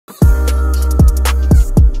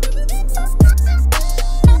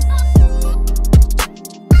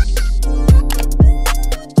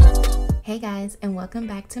welcome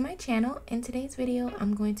back to my channel. In today's video,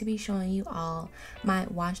 I'm going to be showing you all my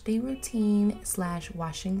wash day routine /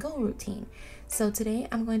 wash and go routine. So today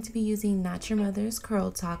I'm going to be using Not Your Mother's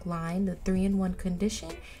Curl Talk line, the 3-in-1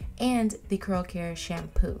 condition and the Curl Care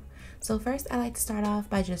shampoo. So first I like to start off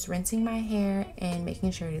by just rinsing my hair and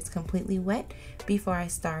making sure it's completely wet before I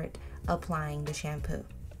start applying the shampoo.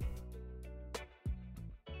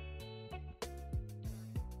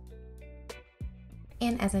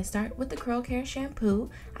 And as I start with the Curl Care shampoo,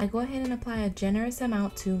 I go ahead and apply a generous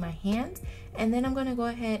amount to my hands, and then I'm going to go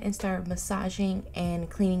ahead and start massaging and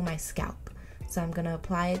cleaning my scalp. So I'm going to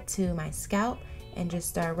apply it to my scalp and just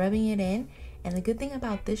start rubbing it in. And the good thing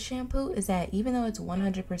about this shampoo is that even though it's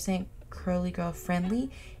 100% curly girl friendly,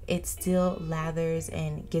 it still lathers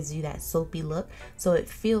and gives you that soapy look, so it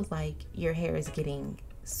feels like your hair is getting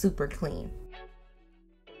super clean.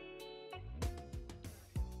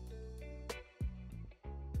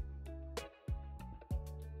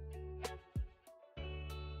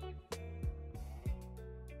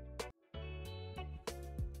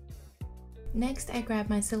 Next, I grab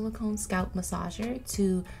my silicone scalp massager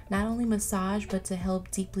to not only massage but to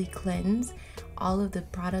help deeply cleanse all of the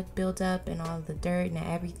product buildup and all of the dirt and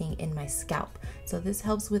everything in my scalp. So this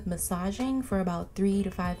helps with massaging for about 3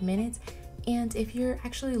 to 5 minutes. And if you're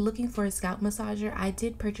actually looking for a scalp massager, I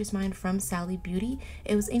did purchase mine from Sally Beauty.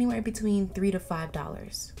 It was anywhere between $3 to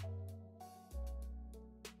 $5.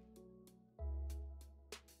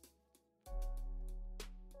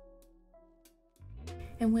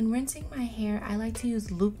 And when rinsing my hair, I like to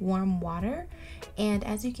use lukewarm water. And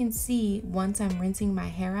as you can see, once I'm rinsing my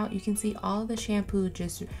hair out, you can see all the shampoo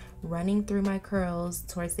just running through my curls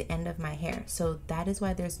towards the end of my hair. So that is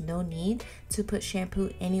why there's no need to put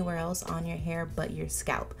shampoo anywhere else on your hair but your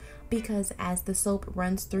scalp, because as the soap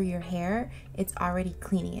runs through your hair, it's already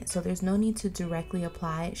cleaning it. So there's no need to directly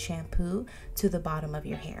apply shampoo to the bottom of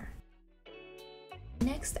your hair.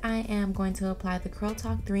 Next, I am going to apply the Curl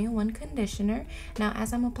Talk 3-in-1 conditioner. Now,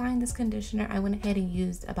 as I'm applying this conditioner, I went ahead and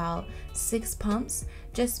used about 6 pumps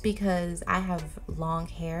just because I have long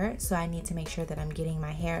hair, so I need to make sure that I'm getting my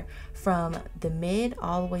hair from the mid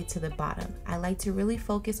all the way to the bottom. I like to really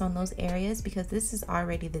focus on those areas because this is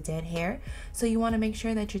already the dead hair, so you want to make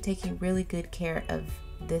sure that you're taking really good care of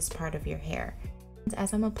this part of your hair.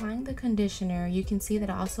 As I'm applying the conditioner, you can see that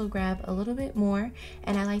I also grab a little bit more,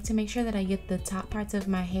 and I like to make sure that I get the top parts of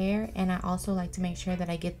my hair, and I also like to make sure that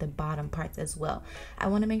I get the bottom parts as well. I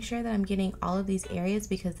want to make sure that I'm getting all of these areas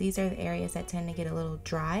because these are the areas that tend to get a little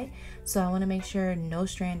dry, so I want to make sure no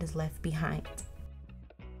strand is left behind.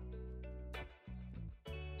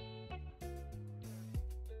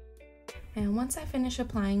 And once I finish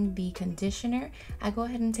applying the conditioner, I go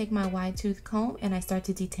ahead and take my wide tooth comb and I start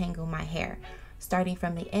to detangle my hair, starting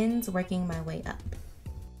from the ends, working my way up.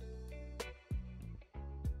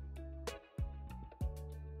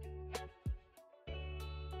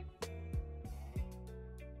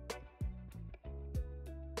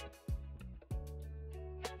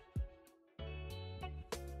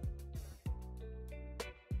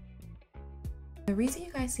 The reason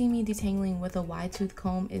you guys see me detangling with a wide tooth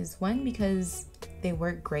comb is 1, because they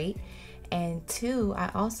work great, and 2,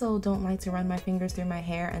 I also don't like to run my fingers through my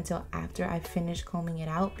hair until after I finish combing it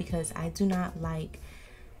out because I do not like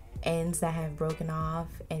ends that have broken off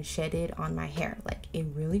and shedded on my hair. Like, it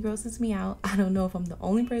really grosses me out. I don't know if I'm the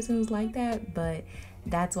only person who's like that, but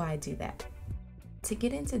that's why I do that. To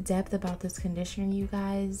get into depth about this conditioner, you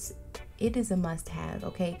guys, it is a must-have,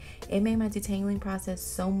 okay? It made my detangling process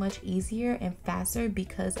so much easier and faster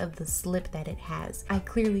because of the slip that it has. I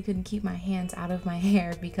clearly couldn't keep my hands out of my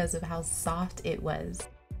hair because of how soft it was.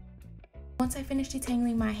 Once I finish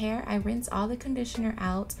detangling my hair, I rinse all the conditioner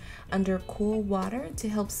out under cool water to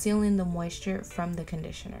help seal in the moisture from the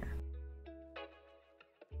conditioner.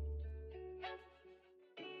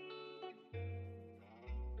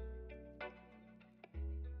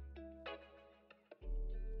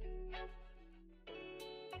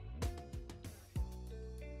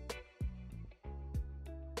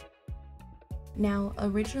 Now,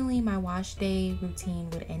 originally my wash day routine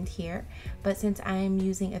would end here, but since I'm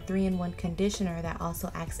using a 3-in-1 conditioner that also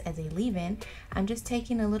acts as a leave-in, I'm just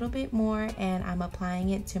taking a little bit more and I'm applying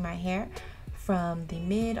it to my hair from the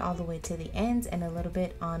mid all the way to the ends and a little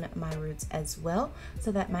bit on my roots as well,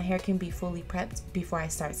 so that my hair can be fully prepped before I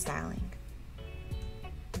start styling.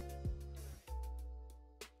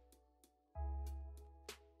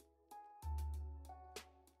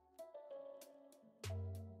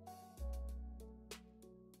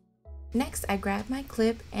 Next, I grab my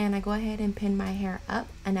clip and I go ahead and pin my hair up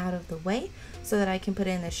and out of the way so that I can put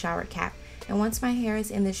it in the shower cap. And once my hair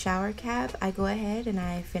is in the shower cap, I go ahead and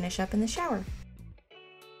I finish up in the shower.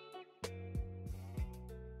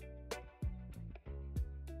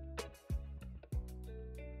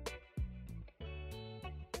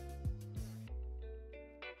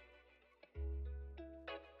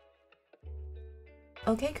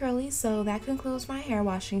 Okay, curly, so that concludes my hair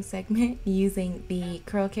washing segment using the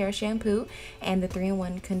Curl Care shampoo and the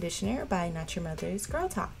 3-in-1 conditioner by Not Your Mother's Girl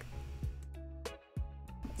Talk.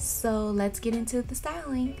 So let's get into the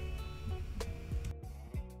styling.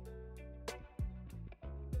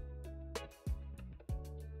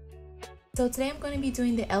 So today I'm going to be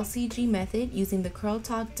doing the LCG method using the Curl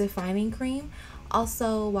Talk Defining Cream,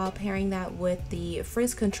 also while pairing that with the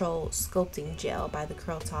Frizz Control Sculpting Gel by the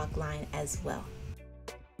Curl Talk line as well.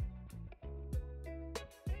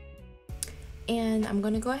 And I'm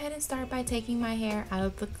going to go ahead and start by taking my hair out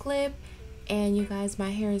of the clip. And you guys, my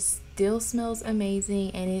hair still smells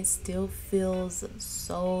amazing and it still feels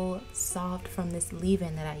so soft from this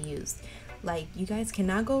leave-in that I used. Like, you guys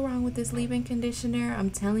cannot go wrong with this leave-in conditioner. I'm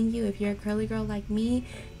telling you, if you're a curly girl like me,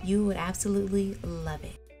 you would absolutely love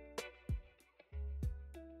it.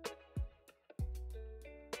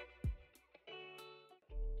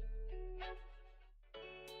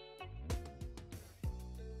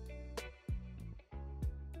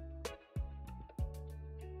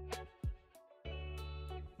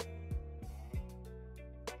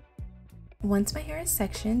 Once my hair is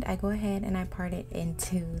sectioned, I go ahead and I part it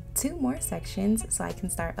into 2 more sections so I can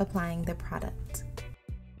start applying the product.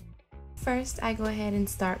 First, I go ahead and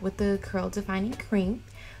start with the curl defining cream.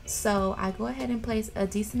 So I go ahead and place a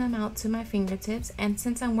decent amount to my fingertips, and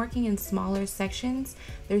since I'm working in smaller sections,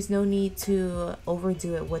 there's no need to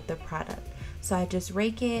overdo it with the product. So I just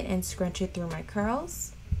rake it and scrunch it through my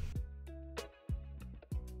curls.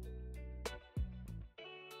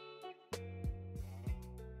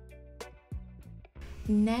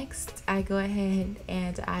 Next, I go ahead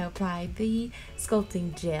and I apply the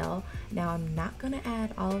sculpting gel. Now, I'm not going to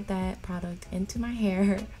add all of that product into my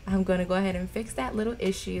hair. I'm going to go ahead and fix that little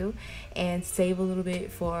issue and save a little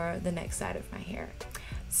bit for the next side of my hair.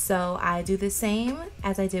 So I do the same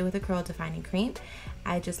as I did with the curl defining cream.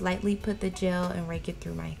 I just lightly put the gel and rake it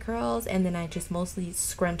through my curls, and then I just mostly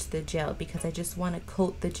scrunch the gel because I just want to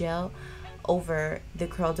coat the gel over the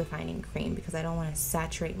curl defining cream because I don't want to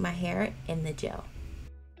saturate my hair in the gel.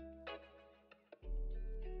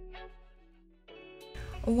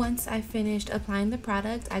 Once I finished applying the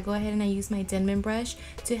product, I go ahead and I use my Denman brush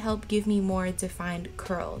to help give me more defined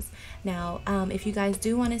curls. Now, if you guys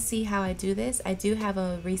do want to see how I do this, I do have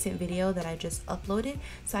a recent video that I just uploaded,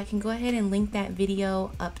 so I can go ahead and link that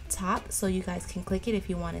video up top so you guys can click it if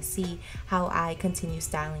you want to see how I continue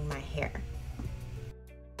styling my hair.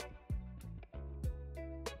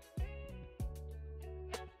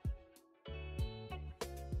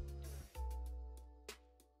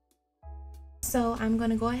 So I'm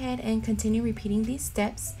going to go ahead and continue repeating these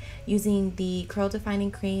steps using the curl defining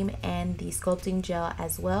cream and the sculpting gel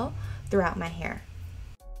as well throughout my hair.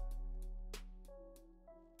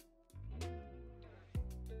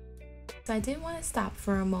 So I did want to stop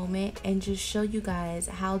for a moment and just show you guys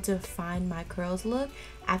how defined my curls look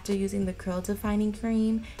after using the curl defining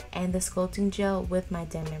cream and the sculpting gel with my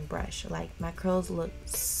Denman brush. Like, my curls look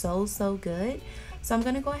so good. So I'm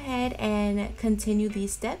going to go ahead and continue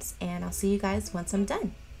these steps, and I'll see you guys once I'm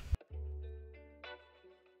done.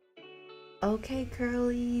 Okay,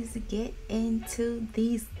 curlies, get into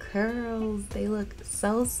these curls. They look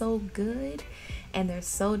so good and they're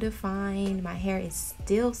so defined. My hair is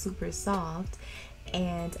still super soft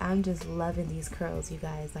and I'm just loving these curls, you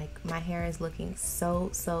guys. Like, my hair is looking so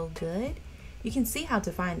good. You can see how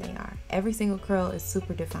defined they are. Every single curl is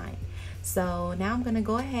super defined. So now I'm gonna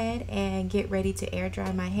go ahead and get ready to air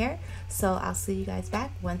dry my hair. So I'll see you guys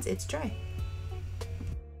back once it's dry.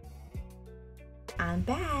 I'm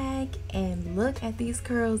back, and look at these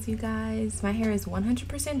curls, you guys. My hair is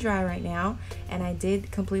 100% dry right now, and I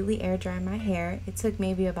did completely air dry my hair. It took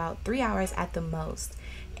maybe about 3 hours at the most,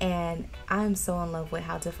 and I'm so in love with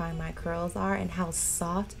how defined my curls are and how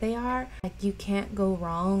soft they are. Like, you can't go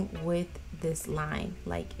wrong with this line.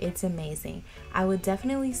 Like, it's amazing. I would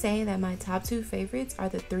definitely say that my top 2 favorites are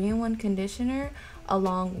the 3-in-1 conditioner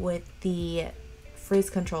along with the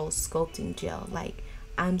Frizz Control Sculpting Gel. Like,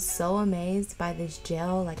 I'm so amazed by this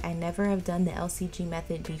gel. Like, I never have done the LCG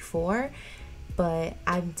method before, but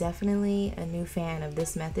I'm definitely a new fan of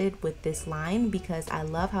this method with this line because I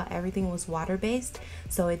love how everything was water-based,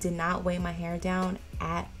 so it did not weigh my hair down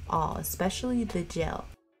at all, especially the gel.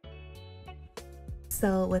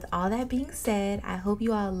 So with all that being said, I hope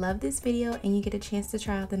you all love this video and you get a chance to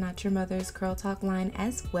try out the Not Your Mother's Curl Talk line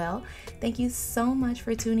as well. Thank you so much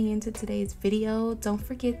for tuning into today's video. Don't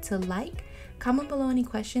forget to like, comment below any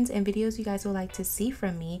questions and videos you guys would like to see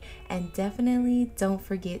from me, and definitely don't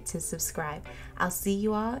forget to subscribe. I'll see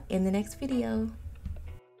you all in the next video.